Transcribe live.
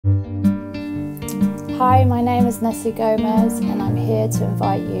Hi, my name is Nessi Gomes and I'm here to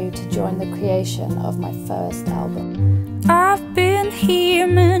invite you to join the creation of my first album. I've been here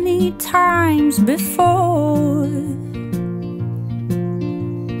many times before.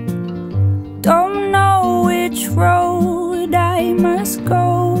 Don't know which road I must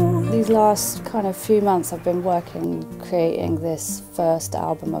go. These last kind of few months I've been working, creating this first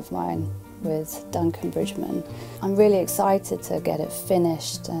album of mine with Duncan Bridgman. I'm really excited to get it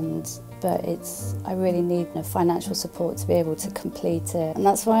finished, but I really need financial support to be able to complete it, and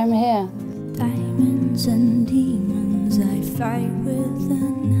that's why I'm here. Diamonds and demons I fight with the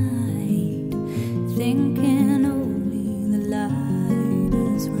night, thinking only the light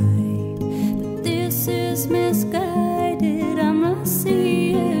is right. But this is misguided, I must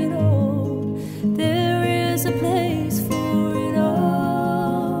see it all. There is a place for it all.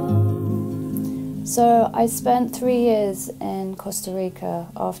 So I spent 3 years in Costa Rica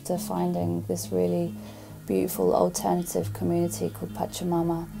after finding this really beautiful alternative community called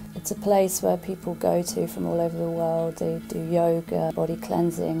Pachamama. It's a place where people go to from all over the world. They do yoga, body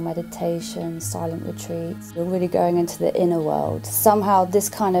cleansing, meditation, silent retreats. You're really going into the inner world. Somehow this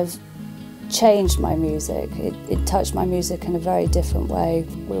kind of changed my music. It touched my music in a very different way.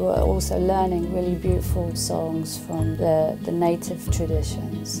 We were also learning really beautiful songs from the native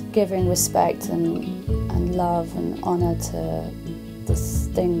traditions, giving respect and love and honour to this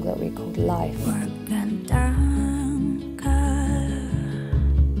thing that we call life.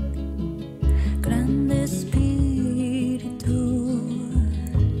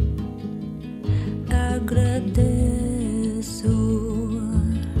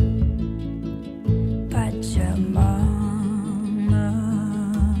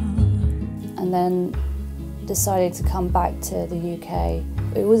 And then decided to come back to the UK.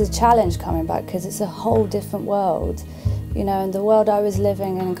 It was a challenge coming back because it's a whole different world. You know, and the world I was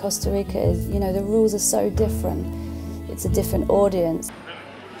living in Costa Rica is, you know, the rules are so different. It's a different audience.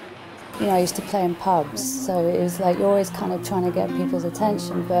 You know, I used to play in pubs, so it was like you're always kind of trying to get people's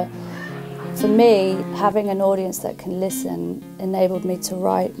attention, but for me, having an audience that can listen enabled me to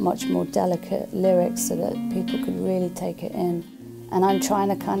write much more delicate lyrics so that people could really take it in. And I'm trying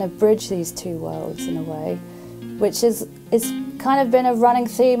to kind of bridge these two worlds in a way, which is kind of been a running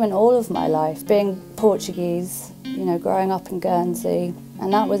theme in all of my life, being Portuguese, you know, growing up in Guernsey,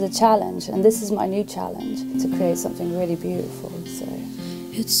 and that was a challenge, and this is my new challenge, to create something really beautiful. So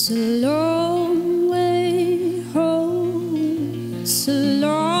it's a long way home, it's a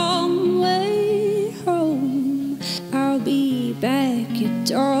long way home. I'll be back at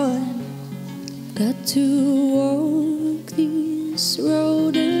dawn, got to walk this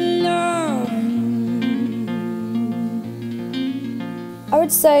road alone. I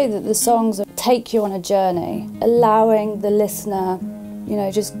would say that the songs take you on a journey, allowing the listener, you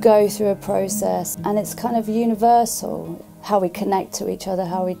know, just go through a process, and it's kind of universal. How we connect to each other,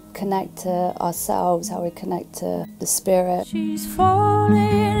 how we connect to ourselves, how we connect to the spirit. She's falling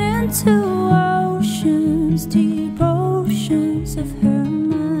into oceans, deep oceans of her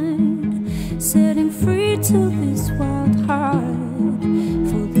mind, setting free to this wild heart,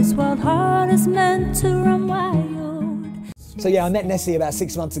 for this wild heart is meant to run wild. So yeah, I met Nessi about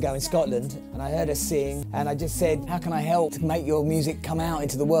 6 months ago in Scotland, and I heard her sing, and I just said, how can I help to make your music come out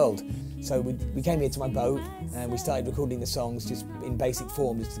into the world? So we came here to my boat and we started recording the songs just in basic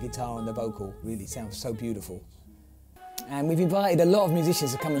form, just the guitar and the vocal. Really sounds so beautiful. And we've invited a lot of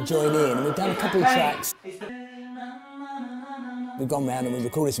musicians to come and join in, and we've done a couple of tracks. We've gone round and we've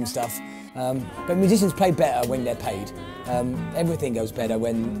recorded some stuff, but musicians play better when they're paid. Everything goes better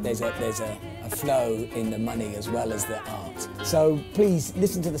when there's a flow in the money as well as the art. So please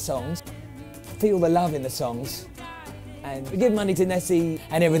listen to the songs, feel the love in the songs, and give money to Nessi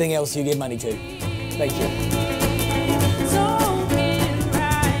and everything else you give money to. Thank you.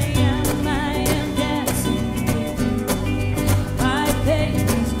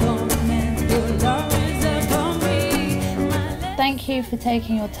 Thank you for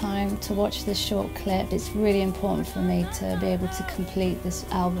taking your time to watch this short clip. It's really important for me to be able to complete this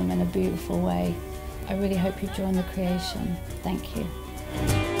album in a beautiful way. I really hope you join the creation. Thank you.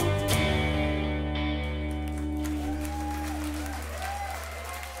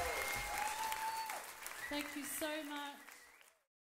 Thank you so much.